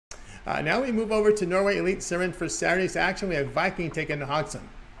Now we move over to Norway Eliteserien for Saturday's action. We have Viking taking the Haugesund.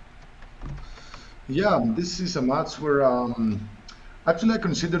 Yeah, this is a match where actually I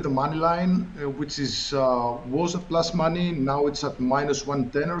consider the money line, which is was at plus money. Now it's at minus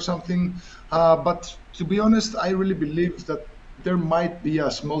 110 or something. But to be honest, I really believe that there might be a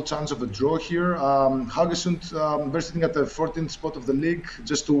small chance of a draw here. Haugesund, they're sitting at the 14th spot of the league,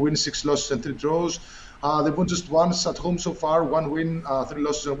 just 2 wins, 6 losses, and 3 draws. They've won just once at home so far, 1 win, 3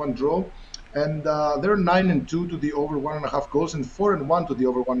 losses, and 1 draw. And they're 9-2 to the over 1.5 goals and 4-1 to the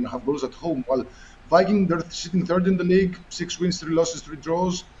over 1.5 goals at home. While Viking, they're sitting third in the league, 6 wins, 3 losses, 3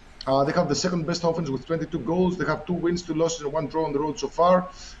 draws. They have the second best offense with 22 goals. They have 2 wins, 2 losses, and 1 draw on the road so far.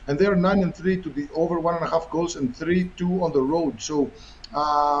 And they are 9-3 to the over 1.5 goals and 3-2 on the road. So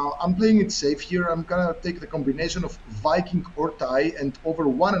I'm playing it safe here. I'm gonna take the combination of Viking or tie and over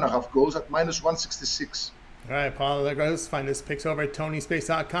 1.5 goals at minus 166. All right, Paul Lagouretos. Find his picks over at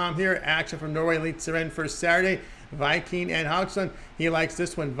tonyspace.com here. Action from Norway Eliteserien for Saturday. Viking and Haugesund. He likes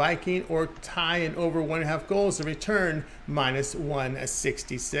this one. Viking or tie and over 1.5 goals. The return minus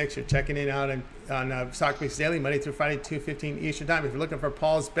 166. You're checking in out on Soccer Picks Daily, Monday through Friday, 2:15 Eastern Time. If you're looking for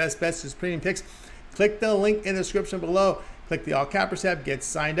Paul's best bets, his premium picks, click the link in the description below. Click the All Cappers tab, get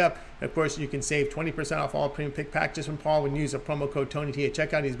signed up. And of course, you can save 20% off all premium pick packages from Paul when you use a promo code TonyT at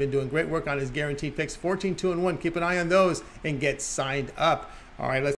checkout. He's been doing great work on his guaranteed picks, 14, 2, and 1. Keep an eye on those and get signed up. All right, let's